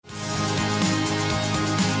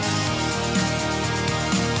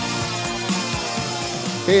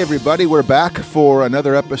Hey everybody, we're back for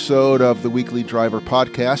another episode of the Weekly Driver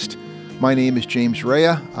Podcast. My name is James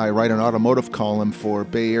Rea. I write an automotive column for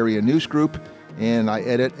Bay Area News Group, and I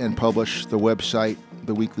edit and publish the website,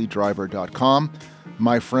 theweeklydriver.com.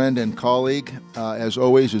 My friend and colleague, as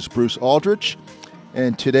always, is Bruce Aldrich.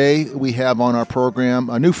 And today we have on our program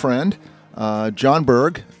a new friend, John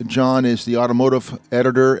Berg. John is the automotive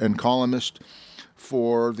editor and columnist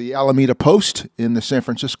for the Alameda Post in the San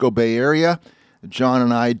Francisco Bay Area. John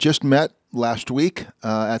and I just met last week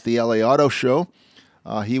at the LA Auto Show.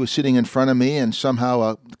 He was sitting in front of me, and somehow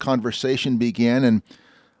a conversation began, and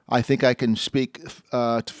I think I can speak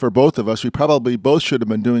for both of us. We probably both should have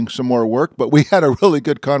been doing some more work, but we had a really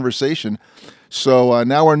good conversation. So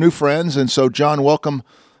now we're new friends, and so John, welcome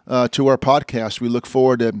to our podcast. We look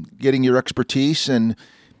forward to getting your expertise and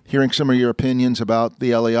hearing some of your opinions about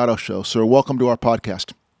the LA Auto Show. So welcome to our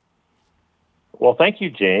podcast. Well, thank you,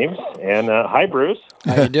 James, and hi, Bruce.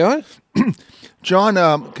 How you doing?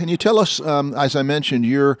 John, can you tell us, as I mentioned,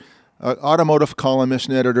 you're an automotive columnist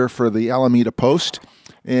and editor for the Alameda Post,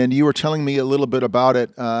 and you were telling me a little bit about it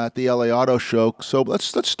at the LA Auto Show. So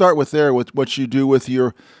let's start with what you do with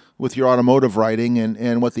your automotive writing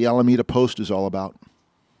and what the Alameda Post is all about.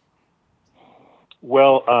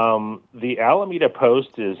 Well, the Alameda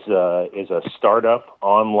Post is a startup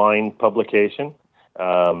online publication.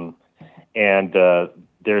 And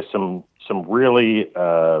there's some really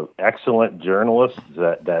excellent journalists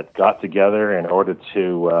that got together in order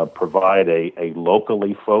to provide a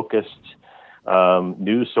locally focused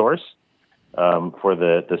news source for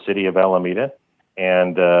the city of Alameda,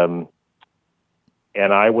 and I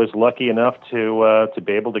was lucky enough to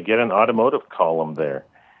be able to get an automotive column there,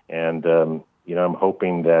 and I'm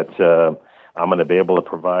hoping that I'm going to be able to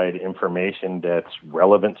provide information that's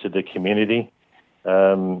relevant to the community.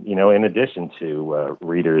 In addition to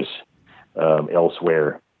readers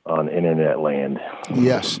elsewhere on internet land.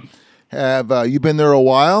 Yes. Have you been there a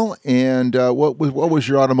while? And what was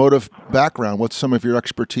your automotive background? What's some of your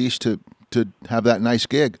expertise to have that nice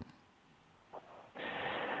gig?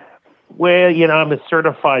 Well, I'm a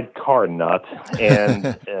certified car nut,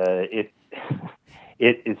 and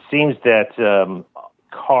it seems that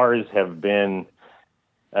cars have been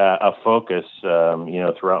a focus,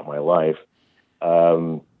 throughout my life.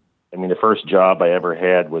 The first job I ever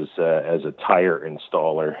had was as a tire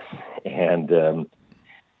installer, and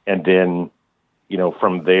then,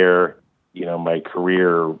 from there, my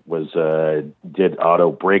career was did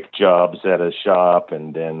auto brake jobs at a shop,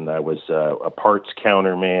 and then I was a parts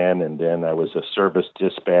counterman, and then I was a service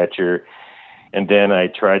dispatcher, and then I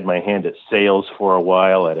tried my hand at sales for a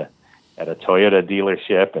while at a Toyota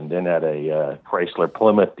dealership, and then at a Chrysler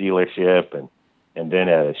Plymouth dealership, and then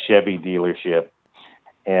at a Chevy dealership,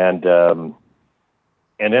 and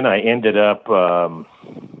then I ended up,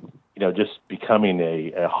 just becoming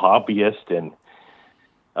a hobbyist and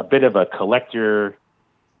a bit of a collector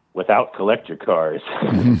without collector cars.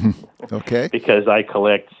 Okay. Because I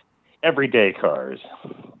collect everyday cars.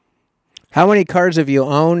 How many cars have you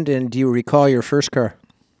owned, and do you recall your first car?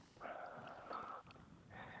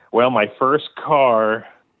 Well, my first car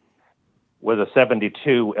was a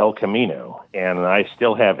 72 El Camino, and I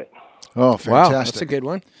still have it. Oh, fantastic. Wow, that's a good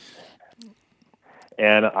one.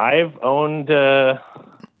 And I've owned about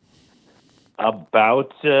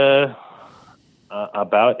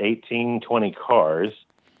 18, 20 cars,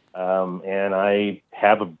 and I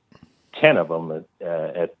have 10 of them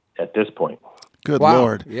at this point. Good Wow.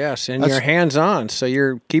 Lord. Yes, and you're hands-on, so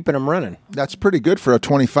you're keeping them running. That's pretty good for a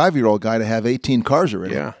 25-year-old guy to have 18 cars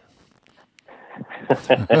already. Yeah.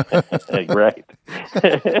 Right.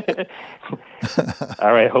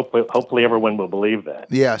 All right. Hopefully everyone will believe that.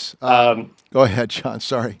 Yes. Go ahead, John.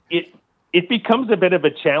 Sorry. It becomes a bit of a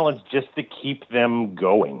challenge just to keep them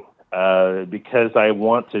going because I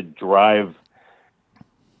want to drive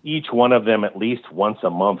each one of them at least once a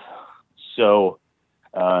month. So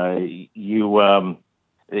it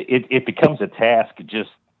becomes a task just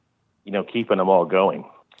keeping them all going.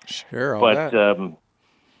 Sure. But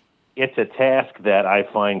it's a task that I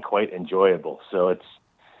find quite enjoyable. So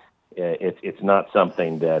it's not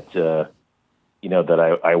something that that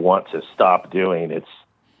I want to stop doing. It's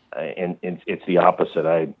the opposite.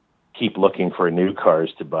 I keep looking for new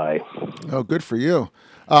cars to buy. Oh, good for you.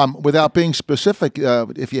 Without being specific,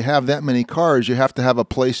 if you have that many cars, you have to have a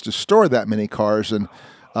place to store that many cars, and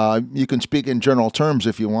you can speak in general terms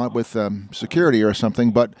if you want with security or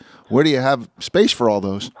something. But where do you have space for all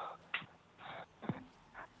those?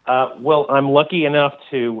 Well, I'm lucky enough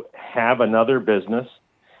to have another business,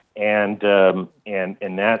 and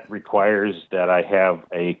that requires that I have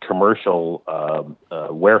a commercial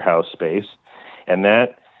warehouse space, and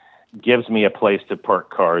that gives me a place to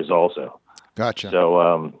park cars also. Gotcha.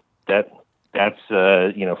 So that's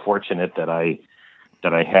fortunate that I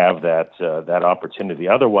have that opportunity.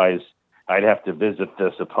 Otherwise, I'd have to visit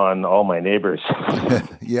this upon all my neighbors.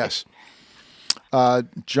 Yes.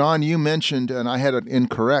 John, you mentioned, and I had it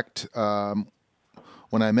incorrect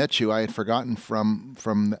when I met you. I had forgotten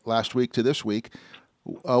from last week to this week.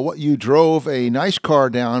 What you drove a nice car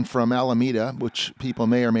down from Alameda, which people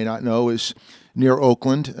may or may not know is near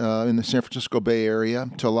Oakland in the San Francisco Bay Area,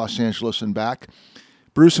 to Los Angeles and back.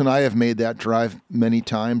 Bruce and I have made that drive many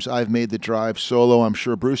times. I've made the drive solo. I'm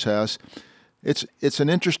sure Bruce has. It's an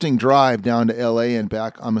interesting drive down to L.A. and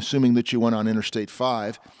back. I'm assuming that you went on Interstate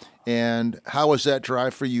 5. And how was that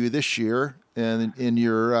drive for you this year in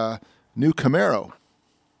your new Camaro?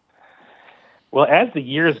 Well, as the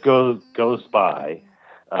years goes by,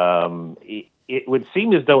 it would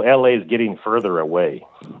seem as though LA is getting further away.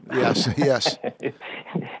 Yes.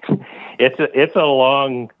 It's a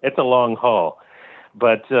long haul,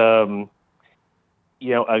 but a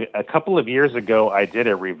couple of years ago, I did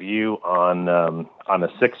a review on a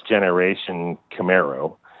 6th generation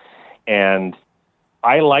Camaro, and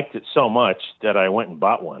I liked it so much that I went and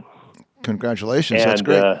bought one. Congratulations! That's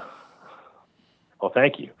great. Well,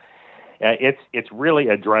 thank you. It's really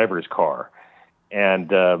a driver's car,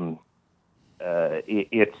 and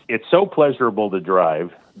it's so pleasurable to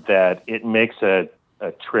drive that it makes a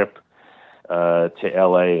trip to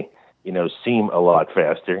LA, seem a lot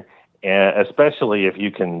faster, and especially if you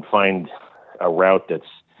can find a route that's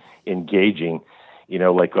engaging.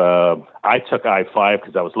 I took I-5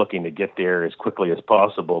 because I was looking to get there as quickly as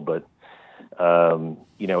possible, but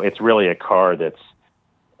it's really a car that's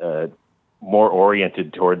more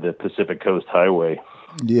oriented toward the Pacific Coast Highway.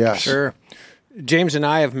 Yes. Sure. James and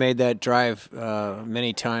I have made that drive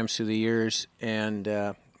many times through the years,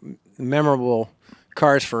 and memorable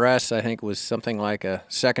cars for us, I think, was something like a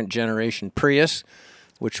 2nd generation Prius,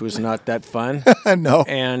 which was not that fun. No.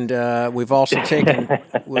 And we've also taken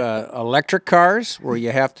electric cars where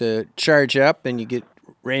you have to charge up and you get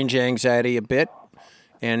range anxiety a bit.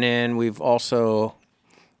 And then we've also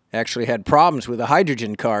actually had problems with a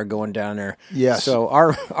hydrogen car going down there. Yes. So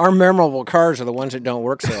our memorable cars are the ones that don't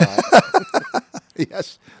work so hot.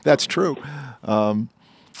 Yes, that's true. And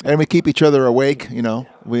we keep each other awake,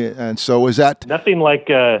 and so is that nothing like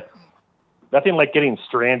getting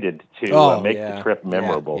stranded to make the trip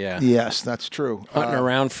memorable. Yeah. Yes, that's true. Hunting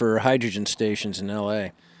around for hydrogen stations in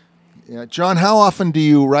L.A. Yeah, John, how often do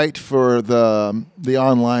you write for the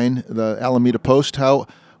online, the Alameda Post?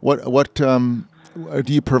 What do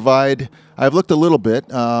you provide? I've looked a little bit.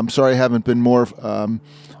 Sorry, I haven't been more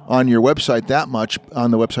on your website that much,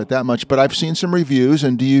 but I've seen some reviews.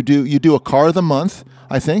 And you do a car of the month,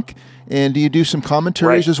 I think, and do you do some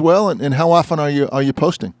commentaries as well? And how often are you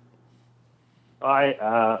posting?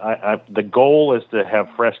 The goal is to have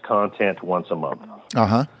fresh content once a month.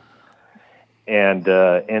 And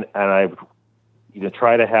I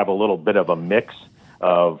try to have a little bit of a mix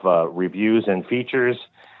of reviews and features,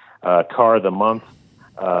 car of the month,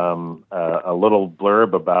 a little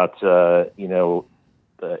blurb about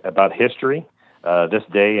history, this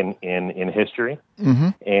day in history,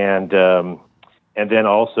 and then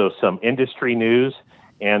also some industry news,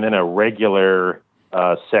 and then a regular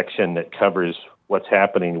section that covers what's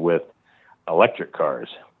happening with electric cars.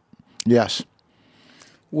 Yes.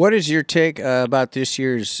 What is your take about this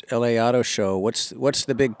year's LA Auto Show? What's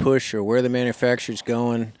the big push, or where are the manufacturers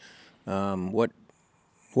going?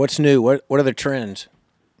 What's new? What are the trends?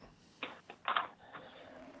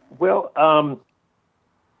 Well,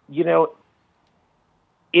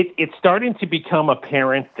 it's starting to become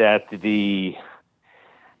apparent that the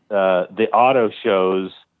auto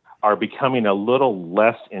shows are becoming a little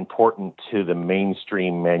less important to the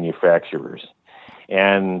mainstream manufacturers.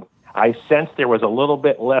 And I sensed there was a little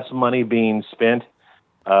bit less money being spent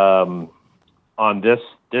on this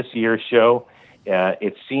year's show.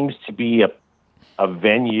 It seems to be a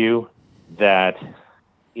venue that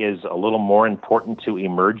is a little more important to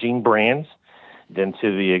emerging brands than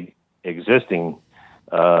to the existing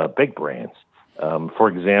big brands. For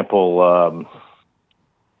example,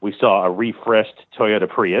 we saw a refreshed Toyota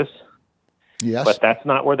Prius. Yes. But that's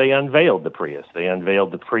not where they unveiled the Prius. They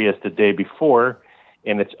unveiled the Prius the day before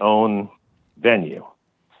in its own venue.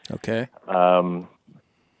 Okay.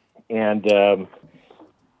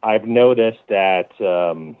 I've noticed that,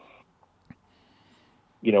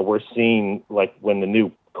 we're seeing, like, when the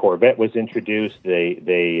new Corvette was introduced, they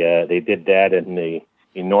did that in the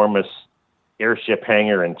enormous airship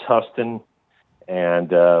hangar in Tustin. And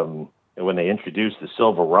when they introduced the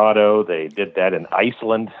Silverado, they did that in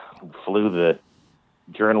Iceland, flew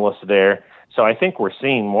journalists there. So I think we're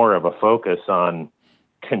seeing more of a focus on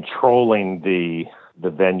controlling the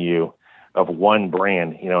venue of one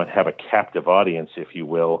brand, and have a captive audience, if you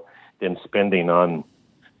will, than spending on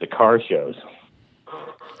the car shows.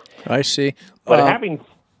 I see. But having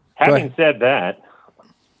said that,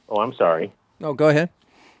 I'm sorry. No, go ahead.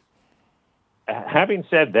 Having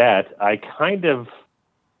said that, I kind of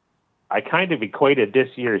equated this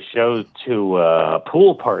year's show to a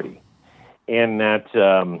pool party, in that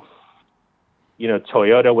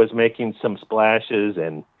Toyota was making some splashes,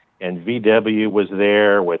 and VW was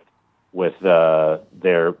there with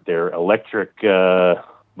their electric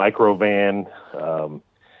microvan.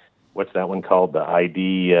 What's that one called? The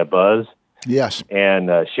ID Buzz. Yes. And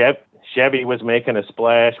Chevy was making a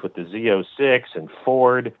splash with the Z06, and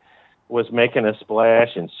Ford was making a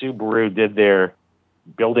splash, and Subaru did their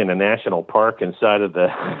building a national park inside of the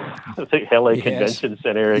LA Convention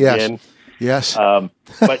Center again. Yes.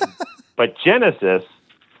 But Genesis,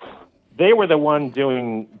 they were the ones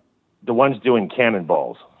doing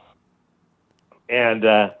cannonballs, and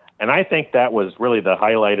I think that was really the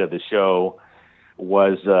highlight of the show,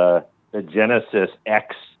 was the Genesis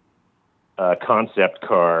X concept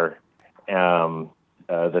car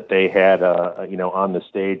that they had on the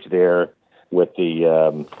stage there with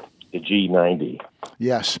the G90.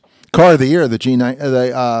 Yes, car of the year. The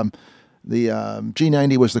G9, the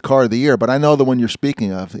G90 was the car of the year. But I know the one you're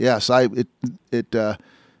speaking of. Yes, I don't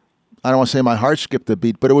want to say my heart skipped a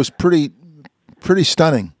beat, but it was pretty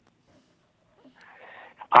stunning.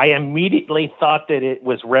 I immediately thought that it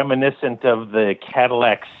was reminiscent of the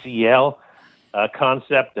Cadillac CL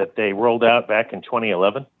concept that they rolled out back in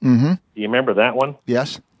 2011. Mm-hmm. Do you remember that one?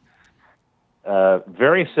 Yes.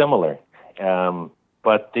 Very similar.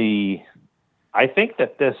 But I think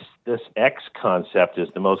that this X concept is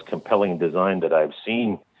the most compelling design that I've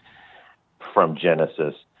seen from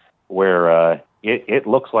Genesis, where it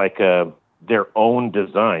looks like their own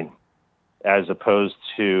design, as opposed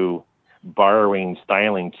to borrowing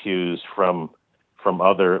styling cues from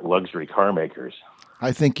other luxury car makers.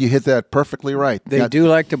 I think you hit that perfectly right. They do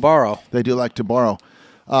like to borrow. They do like to borrow.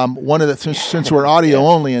 One of the since we're audio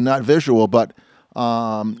only and not visual, but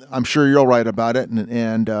I'm sure you'll write about it,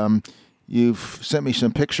 and you've sent me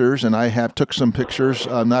some pictures, and I have took some pictures.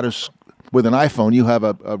 Not as with an iPhone. You have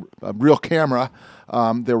a real camera.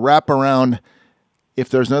 The wraparound, if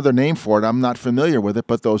there's another name for it, I'm not familiar with it,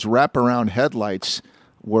 but those wraparound headlights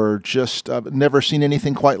were just never seen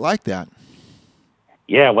anything quite like that.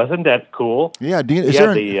 Yeah, wasn't that cool? Yeah, is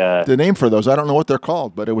there the name for those? I don't know what they're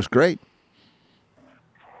called, but it was great.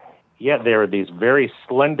 Yeah, there are these very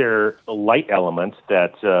slender light elements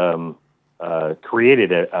that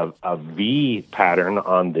created a V pattern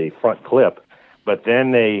on the front clip, but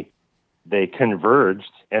then they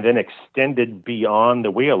converged and then extended beyond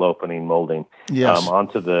the wheel opening molding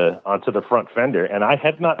onto the front fender. And I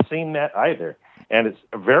had not seen that either. And it's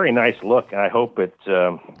a very nice look. I hope it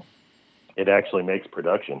actually makes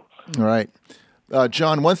production. All right.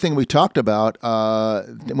 John, one thing we talked about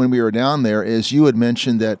when we were down there is you had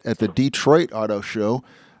mentioned that at the Detroit Auto Show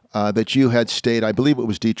that you had stayed, I believe it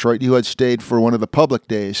was Detroit, you had stayed for one of the public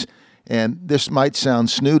days. And this might sound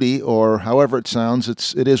snooty, or however it sounds,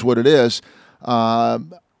 it is what it is. I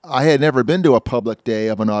had never been to a public day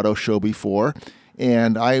of an auto show before,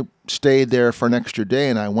 and I stayed there for an extra day,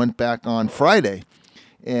 and I went back on Friday.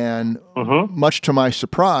 And much to my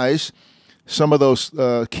surprise, some of those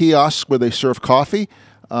kiosks where they serve coffee,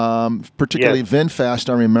 particularly VinFast,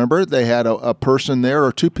 I remember, they had a person there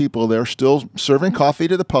or two people there still serving coffee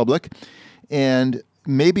to the public. And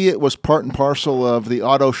maybe it was part and parcel of the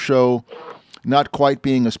auto show not quite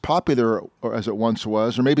being as popular as it once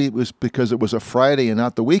was, or maybe it was because it was a Friday and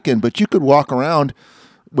not the weekend, but you could walk around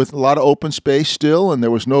with a lot of open space still, and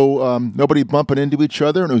there was nobody bumping into each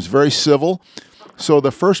other, and it was very civil. So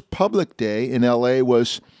the first public day in LA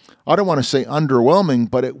was, I don't want to say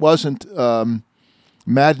underwhelming, but it wasn't a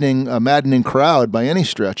maddening crowd by any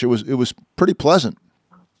stretch. It was pretty pleasant.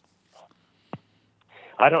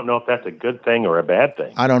 I don't know if that's a good thing or a bad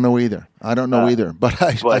thing. I don't know either. But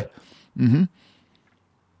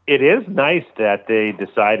it is nice that they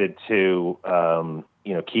decided to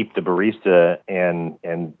keep the barista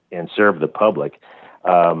and serve the public.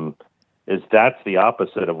 That's the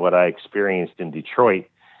opposite of what I experienced in Detroit,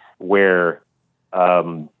 where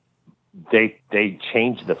they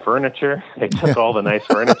changed the furniture. They took all the nice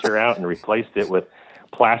furniture out and replaced it with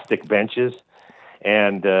plastic benches,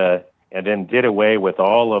 and then did away with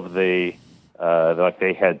all of the like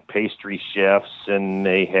they had pastry chefs and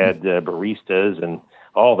they had baristas, and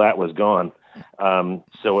all that was gone.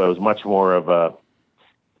 So it was much more of a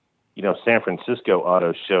San Francisco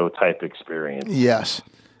auto show type experience. Yes.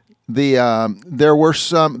 There were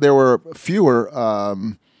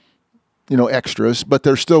fewer, extras, but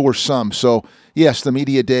there still were some. So yes, the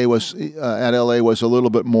media day was at LA was a little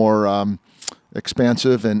bit more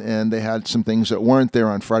expansive, and they had some things that weren't there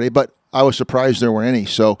on Friday. But I was surprised there were any.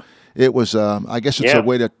 So it was. I guess it's a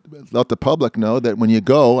way to let the public know that when you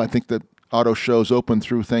go, I think that auto shows open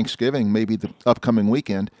through Thanksgiving, maybe the upcoming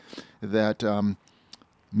weekend, that.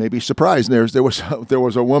 Maybe surprised. There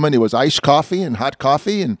was a woman. It was iced coffee and hot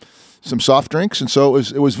coffee and some soft drinks, and so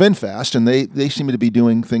it was VinFast, and they seem to be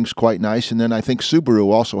doing things quite nice. And then I think Subaru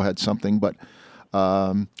also had something. But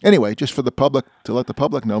anyway, just for the public, to let the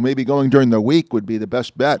public know, maybe going during the week would be the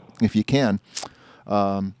best bet if you can.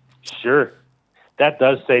 Sure, that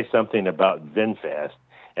does say something about VinFast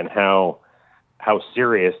and how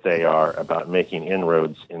serious they are about making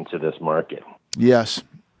inroads into this market. Yes.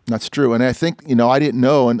 That's true, and I think I didn't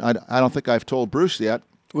know, and I don't think I've told Bruce yet.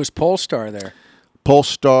 Was Polestar there?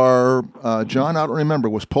 Polestar, John, I don't remember.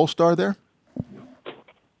 Was Polestar there?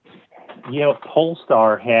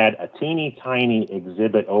 Polestar had a teeny tiny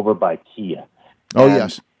exhibit over by Kia. Oh,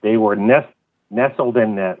 yes. They were nestled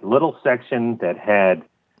in that little section that had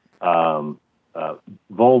Volvo,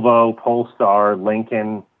 Polestar,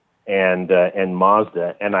 Lincoln, and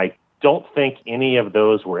Mazda, and I don't think any of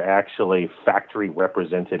those were actually factory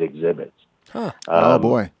represented exhibits. Huh. Oh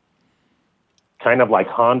boy. Kind of like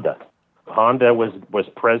Honda. Honda was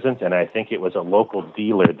present, and I think it was a local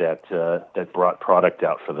dealer that brought product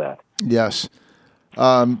out for that. Yes.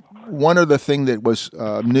 One other thing that was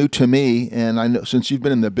new to me, and I know since you've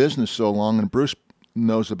been in the business so long, and Bruce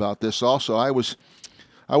knows about this also, I was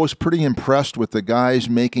pretty impressed with the guys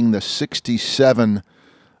making the 67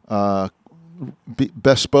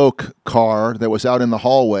 bespoke car that was out in the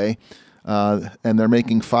hallway, and they're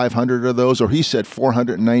making 500 of those, or he said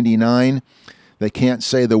 499. They can't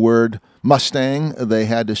say the word Mustang. They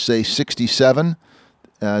had to say 67.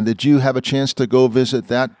 Did you have a chance to go visit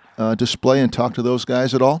that display and talk to those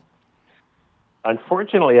guys at all?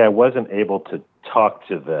 Unfortunately, I wasn't able to talk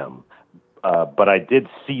to them, but I did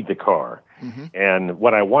see the car. Mm-hmm. And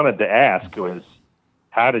what I wanted to ask was,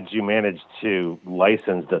 how did you manage to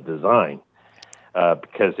license the design?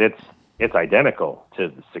 Because it's identical to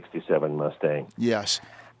the 67 Mustang. Yes.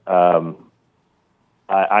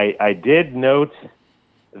 I did note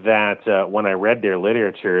that when I read their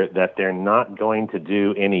literature that they're not going to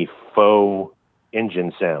do any faux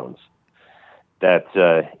engine sounds, that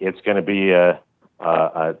it's going to be a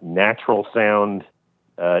natural sound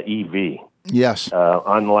EV. Yes.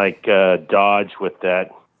 Unlike Dodge with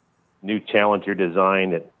that new Challenger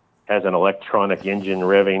design that has an electronic engine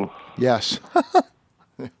revving. Yes.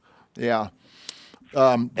 Yeah.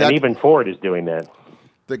 And even Ford is doing that.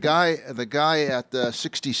 The guy at the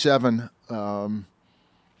 67, what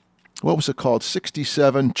was it called?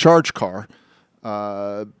 67 Charge Car,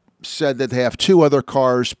 said that they have two other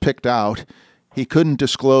cars picked out. He couldn't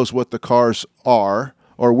disclose what the cars are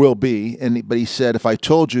or will be, but he said, if I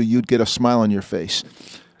told you, you'd get a smile on your face.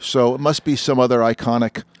 So it must be some other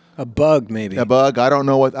iconic. A Bug, maybe. A Bug. I don't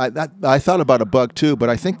know what. I thought about a Bug too, but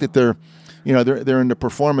I think that they're into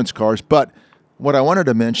performance cars. But what I wanted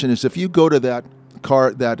to mention is if you go to that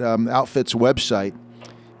outfit's website,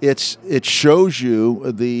 it shows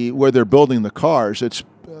you where they're building the cars. It's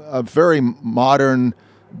a very modern,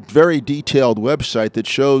 very detailed website that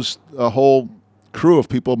shows a whole crew of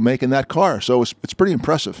people making that car. So it's pretty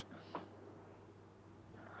impressive.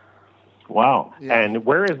 Wow. Yeah. And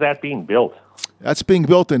where is that being built? That's being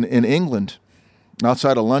built in England,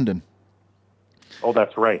 outside of London. Oh,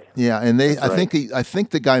 that's right. Yeah, and I think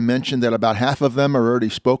the guy mentioned that about half of them are already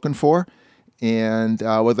spoken for, and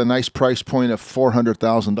with a nice price point of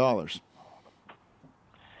 $400,000.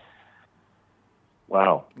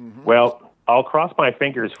 Wow. Mm-hmm. Well, I'll cross my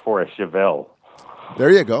fingers for a Chevelle. There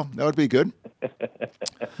you go. That would be good.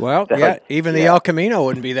 Well, even the El Camino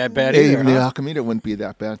wouldn't be that bad either. Even the El Camino wouldn't be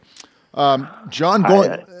that bad. John,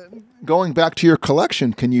 going back to your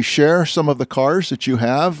collection, can you share some of the cars that you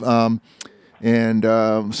have, and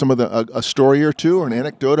some of a story or two or an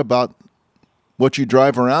anecdote about what you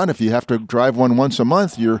drive around? If you have to drive one once a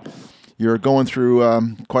month, you're going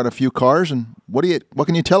through quite a few cars. And what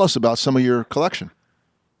can you tell us about some of your collection?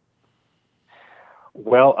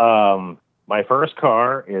 Well, my first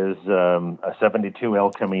car is a 72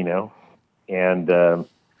 El Camino, and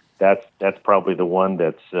that's probably the one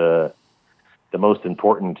that's the most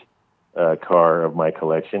important car of my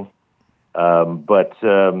collection. But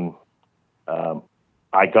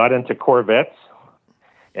I got into Corvettes,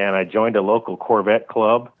 and I joined a local Corvette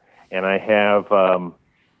club, and I have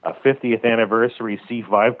a 50th anniversary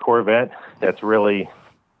C5 Corvette. That's really,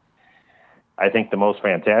 I think, the most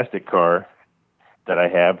fantastic car that I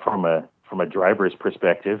have from a driver's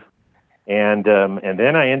perspective. And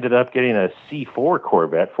then I ended up getting a C4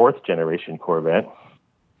 Corvette, fourth generation Corvette.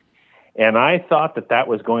 And I thought that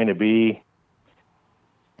was going to be,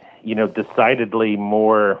 decidedly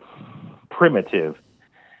more primitive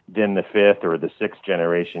than the fifth or the sixth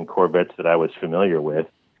generation Corvettes that I was familiar with.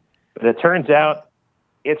 But it turns out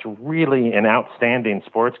it's really an outstanding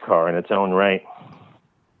sports car in its own right.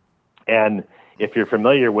 And if you're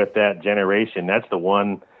familiar with that generation, that's the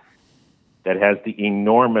one that has the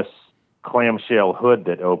enormous clamshell hood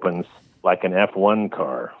that opens like an F1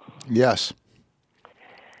 car. Yes.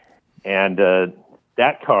 And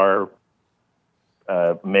that car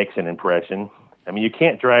makes an impression. I mean, you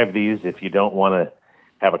can't drive these if you don't want to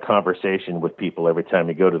have a conversation with people every time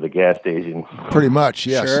you go to the gas station. Pretty much,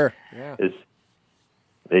 yes. Sure. Yeah.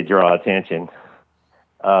 They draw attention.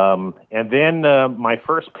 And then my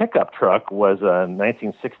first pickup truck was a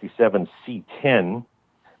 1967 C10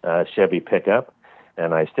 Chevy pickup,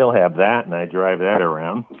 and I still have that, and I drive that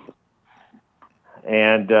around.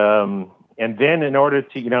 And then in order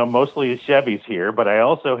to, mostly Chevys here, but I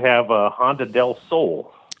also have a Honda Del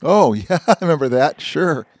Sol. Oh, yeah, I remember that,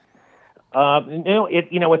 sure.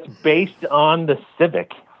 It's based on the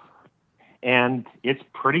Civic, and it's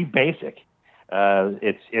pretty basic.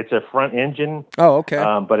 It's a front engine. Oh, okay.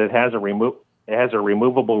 But it has a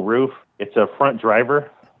removable roof. It's a front driver,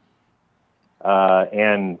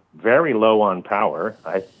 and very low on power.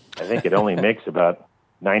 I think it only makes about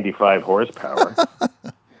 95 horsepower.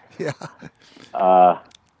 Yeah.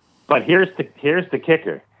 But here's the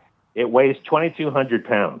kicker. It weighs 2,200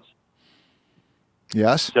 pounds.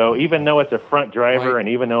 Yes. So even though it's a front driver, and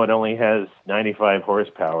even though it only has 95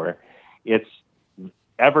 horsepower, it's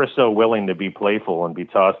ever so willing to be playful and be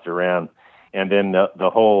tossed around. And then the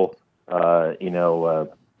whole, no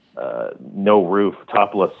roof,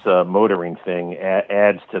 topless motoring thing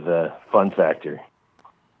adds to the fun factor.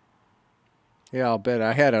 Yeah, I'll bet.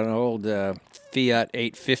 I had an old Fiat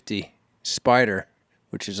 850 Spider,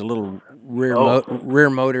 which is a little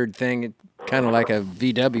rear-motored thing, kind of like a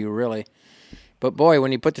VW, really. But, boy,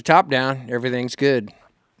 when you put the top down, everything's good.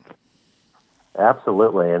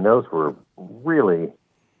 Absolutely, and those were really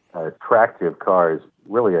attractive cars,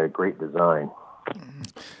 really a great design.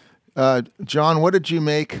 John, what did you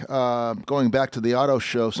make, going back to the auto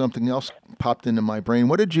show, something else popped into my brain.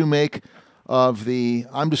 What did you make of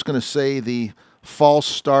I'm just going to say the false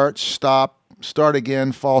start, stop, start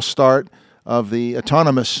again, false start of the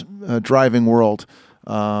autonomous driving world?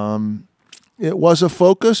 It was a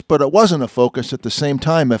focus, but it wasn't a focus at the same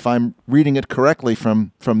time, if I'm reading it correctly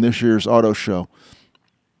from this year's auto show.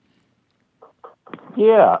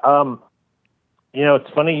 Yeah. It's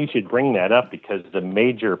funny you should bring that up, because the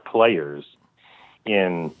major players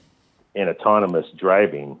in autonomous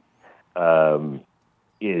driving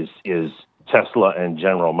is Tesla and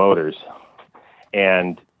General Motors.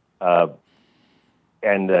 And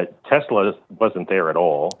Tesla wasn't there at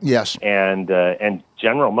all. Yes. And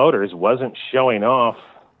General Motors wasn't showing off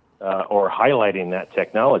or highlighting that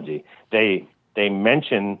technology. They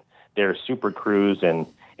mention their Super Cruise and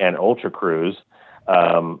Ultra Cruise,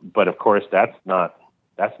 but of course that's not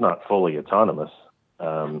fully autonomous.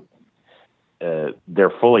 Their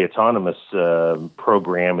fully autonomous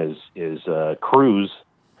program is Cruise,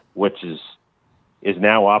 which is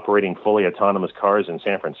now operating fully autonomous cars in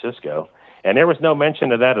San Francisco. And there was no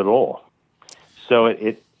mention of that at all. So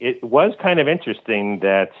it was kind of interesting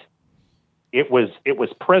that it was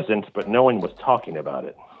present, but no one was talking about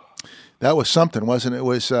it. That was something, wasn't it?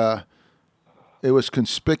 It was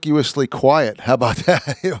conspicuously quiet. How about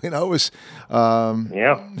that? It was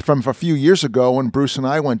from a few years ago when Bruce and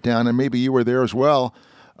I went down, and maybe you were there as well.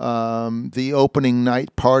 The opening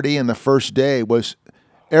night party and the first day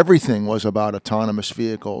everything was about autonomous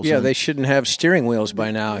vehicles. Yeah, they shouldn't have steering wheels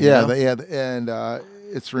by now. Yeah, they had, and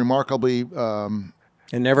it's remarkably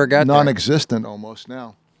it never got non-existent almost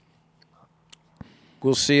now.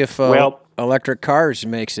 We'll see if electric cars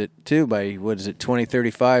makes it too by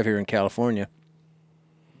 2035 here in California.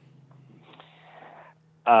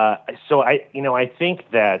 So I think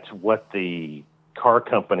that what the car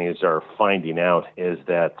companies are finding out is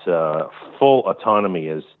that full autonomy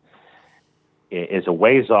is a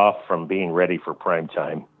ways off from being ready for prime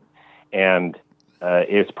time, and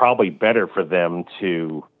it's probably better for them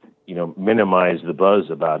to minimize the buzz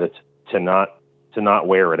about it, to not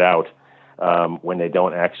wear it out when they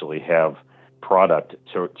don't actually have product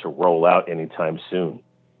to roll out anytime soon.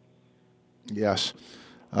 Yes.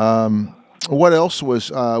 What else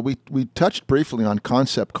was we touched briefly on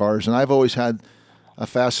concept cars, and I've always had a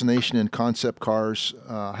fascination in concept cars.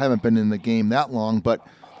 I haven't been in the game that long, but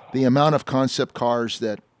the amount of concept cars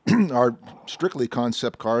that are strictly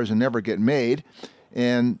concept cars and never get made,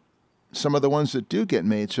 and some of the ones that do get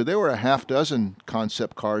made. So there were a half dozen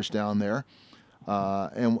concept cars down there.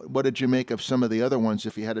 And what did you make of some of the other ones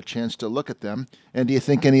if you had a chance to look at them? And do you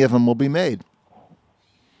think any of them will be made?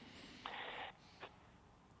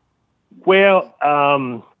 Well,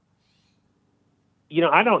 I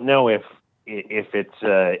don't know if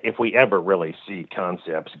we ever really see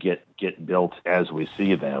concepts get built as we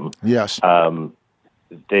see them. Yes. They're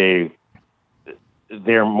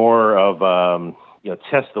more of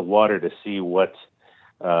test the water to see what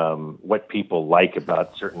people like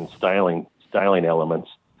about certain styling elements.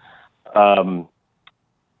 But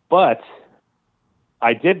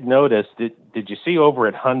I did notice did you see over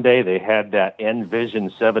at Hyundai they had that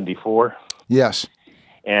Envision 74? Yes.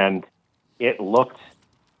 And it looked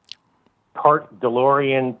part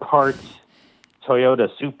DeLorean, part Toyota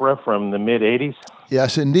Supra from the mid 80s.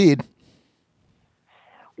 Yes, indeed.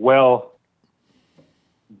 Well,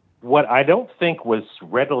 what I don't think was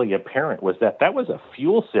readily apparent was that was a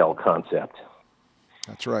fuel cell concept.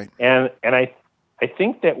 That's right. And I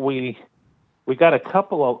think that we got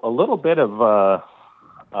a little bit of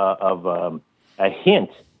a hint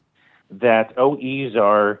that OEs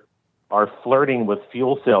are flirting with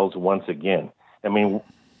fuel cells once again. I mean,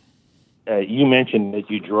 you mentioned that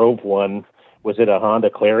you drove one. Was it a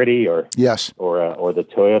Honda Clarity or yes, or the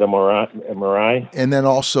Toyota Mirai? And then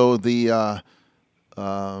also the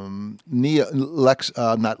not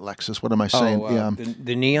Lexus. What am I saying?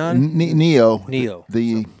 The Neon? Neo.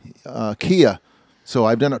 The Kia. So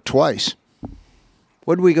I've done it twice.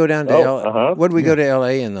 What did we go down to? What did we go to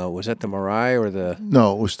L.A. in though? Was that the Mirai or the?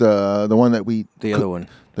 No, it was the one that we. The other one.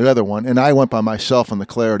 The other one, and I went by myself on the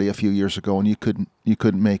Clarity a few years ago, and you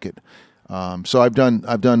couldn't make it. So I've done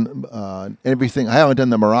everything. I haven't done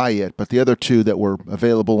the Mirai yet, but the other two that were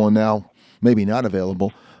available and now maybe not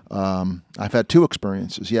available. I've had two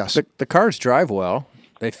experiences. Yes, the cars drive well.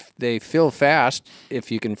 They fill fast if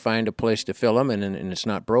you can find a place to fill them, and it's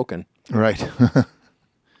not broken. Right.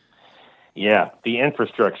 Yeah, the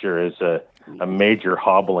infrastructure is a major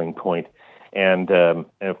hobbling point. And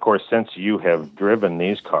of course, since you have driven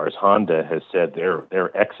these cars, Honda has said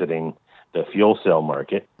they're exiting the fuel cell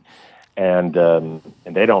market, and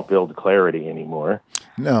they don't build Clarity anymore.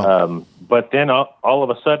 No. But then all of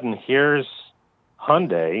a sudden, here's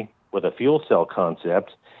Hyundai with a fuel cell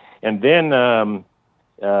concept, and then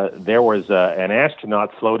there was an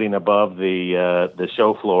astronaut floating above the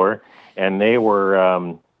show floor, and they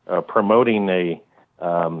were promoting a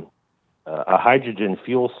hydrogen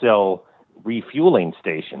fuel cell refueling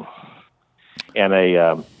station, and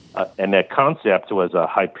and that concept was a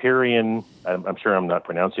Hyperion. I'm sure I'm not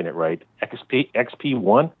pronouncing it right.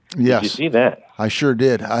 XP1. Yes, did you see that? I sure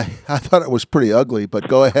did. I thought it was pretty ugly, but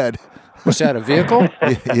go ahead. Was that a vehicle?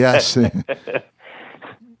 Yes.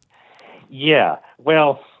 Yeah.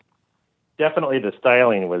 Well, definitely the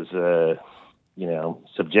styling was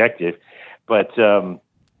subjective, but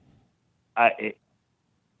I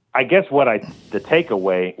guess the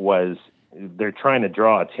takeaway was they're trying to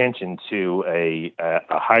draw attention to a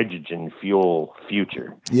hydrogen fuel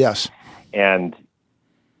future. Yes, and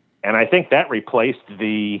I think that replaced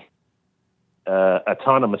the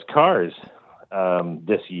autonomous cars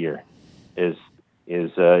this year. Is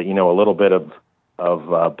a little bit of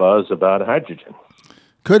buzz about hydrogen.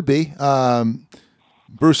 Could be.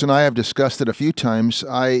 Bruce and I have discussed it a few times.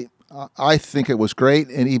 I think it was great,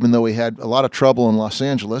 and even though we had a lot of trouble in Los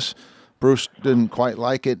Angeles, Bruce didn't quite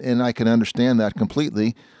like it, and I can understand that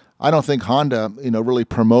completely. I don't think Honda, really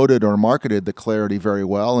promoted or marketed the Clarity very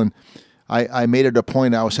well, and I made it a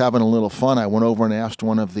point. I was having a little fun. I went over and asked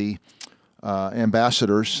one of the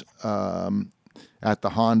ambassadors at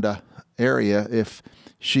the Honda area if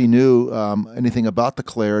she knew anything about the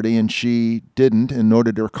Clarity, and she didn't, and nor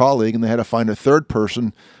did her colleague, and they had to find a third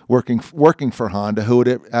person working for Honda who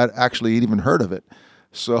had actually even heard of it.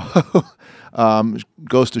 So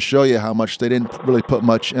goes to show you how much they didn't really put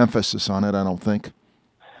much emphasis on it, I don't think.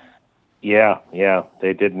 Yeah,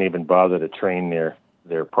 they didn't even bother to train their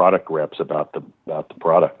product reps about the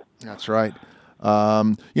product. That's right.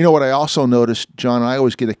 What I also noticed, John, I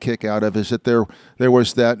always get a kick out of is that there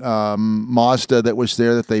was that Mazda that was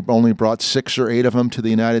there that they only brought 6 or 8 of them to the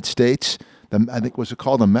United States. I think, was it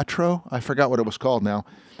called a Metro? I forgot what it was called now.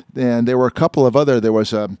 And there were a couple of other. There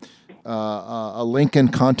was a Lincoln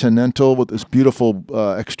Continental with this beautiful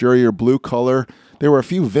exterior blue color. There were a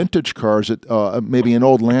few vintage cars, maybe an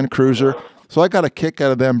old Land Cruiser. So I got a kick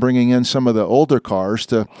out of them bringing in some of the older cars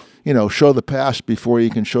to, show the past before you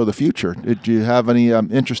can show the future. Did you have any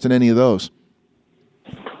interest in any of those?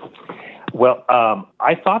 Well,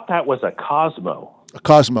 I thought that was a Cosmo. A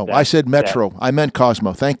Cosmo. I said Metro. I meant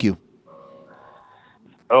Cosmo. Thank you.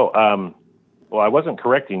 Oh, well, I wasn't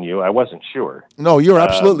correcting you. I wasn't sure. No, you're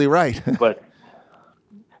absolutely right. but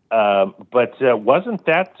wasn't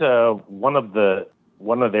that one of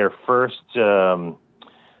their first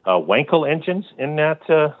Wankel engines in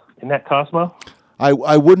that Cosmo?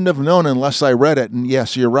 I wouldn't have known unless I read it. And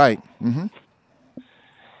yes, you're right. Mm-hmm.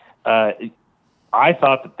 I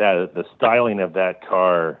thought that the styling of that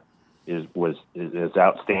car is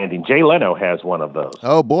outstanding. Jay Leno has one of those.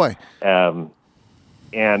 Oh boy. And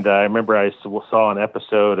I remember I saw an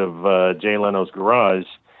episode of Jay Leno's Garage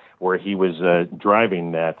where he was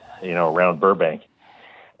driving that, around Burbank,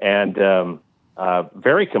 and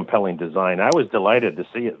very compelling design. I was delighted to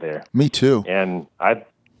see it there. Me too. And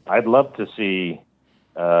I'd love to see,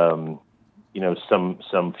 some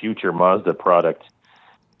future Mazda product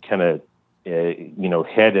kind of,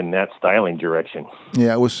 head in that styling direction.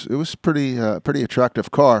 Yeah, it was pretty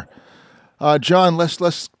attractive car. John,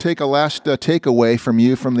 let's take a last takeaway from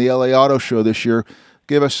you from the LA Auto Show this year.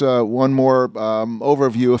 Give us one more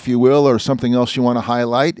overview, if you will, or something else you want to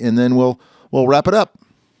highlight, and then we'll wrap it up.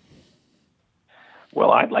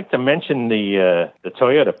 Well, I'd like to mention the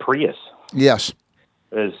Toyota Prius. Yes,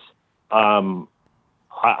 because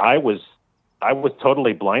I was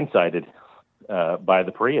totally blindsided by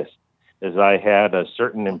the Prius, as I had a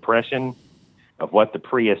certain impression of what the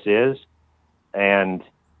Prius is, and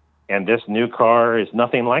this new car is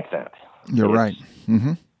nothing like that. You're right.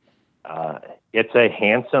 Mm-hmm. It's a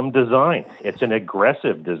handsome design. It's an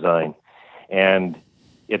aggressive design, and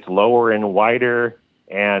it's lower and wider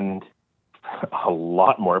and a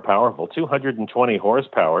lot more powerful. 220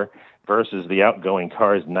 horsepower versus the outgoing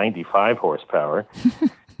car's 95 horsepower.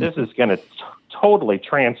 This is going to totally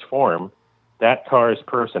transform that car's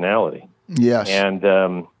personality. Yes. And,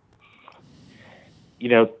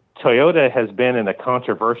 Toyota has been in a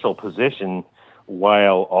controversial position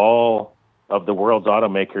while all of the world's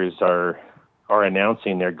automakers are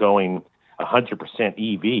announcing they're going 100%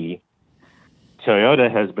 EV.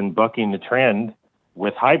 Toyota has been bucking the trend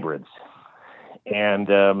with hybrids. And,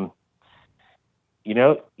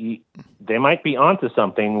 they might be onto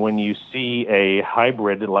something when you see a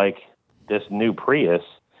hybrid like this new Prius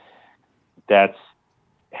that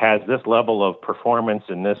has this level of performance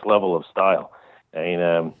and this level of style.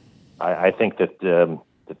 I think that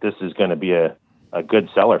this is going to be a good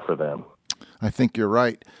seller for them. I think you're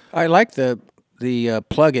right. I like the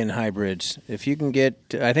plug-in hybrids. If you can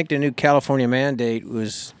get, I think the new California mandate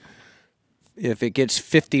was, if it gets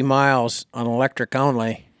 50 miles on electric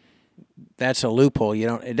only, that's a loophole.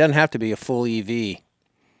 It doesn't have to be a full EV.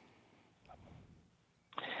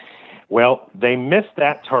 Well, they missed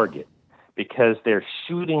that target because they're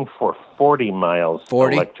shooting for 40 miles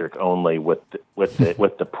 40? Electric only with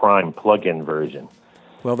the Prime plug-in version.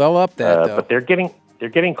 Well, they'll up that though. But they're getting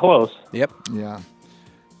close. Yep. Yeah.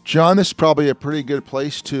 John, this is probably a pretty good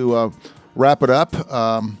place to wrap it up.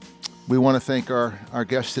 We want to thank our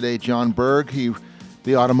guest today, John Berg,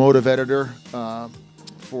 the automotive editor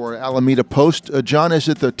for Alameda Post. John, is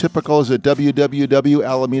it the typical? Is it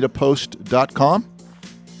www.alamedapost.com?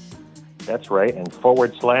 That's right, and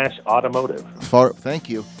 /automotive. Thank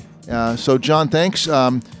you. So, John, thanks.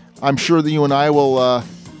 I'm sure that you and I will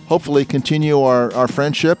hopefully continue our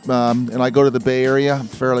friendship. And I go to the Bay Area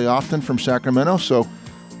fairly often from Sacramento, so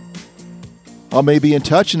I'll maybe be in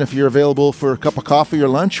touch. And if you're available for a cup of coffee or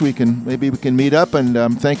lunch, we can meet up.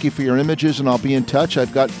 And thank you for your images, and I'll be in touch.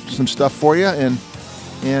 I've got some stuff for you, and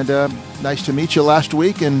nice to meet you last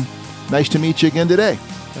week, and nice to meet you again today.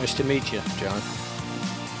 Nice to meet you, John.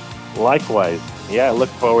 Likewise. Yeah, I look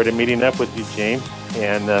forward to meeting up with you, James.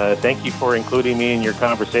 And thank you for including me in your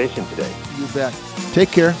conversation today. You bet.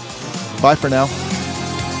 Take care. Bye for now.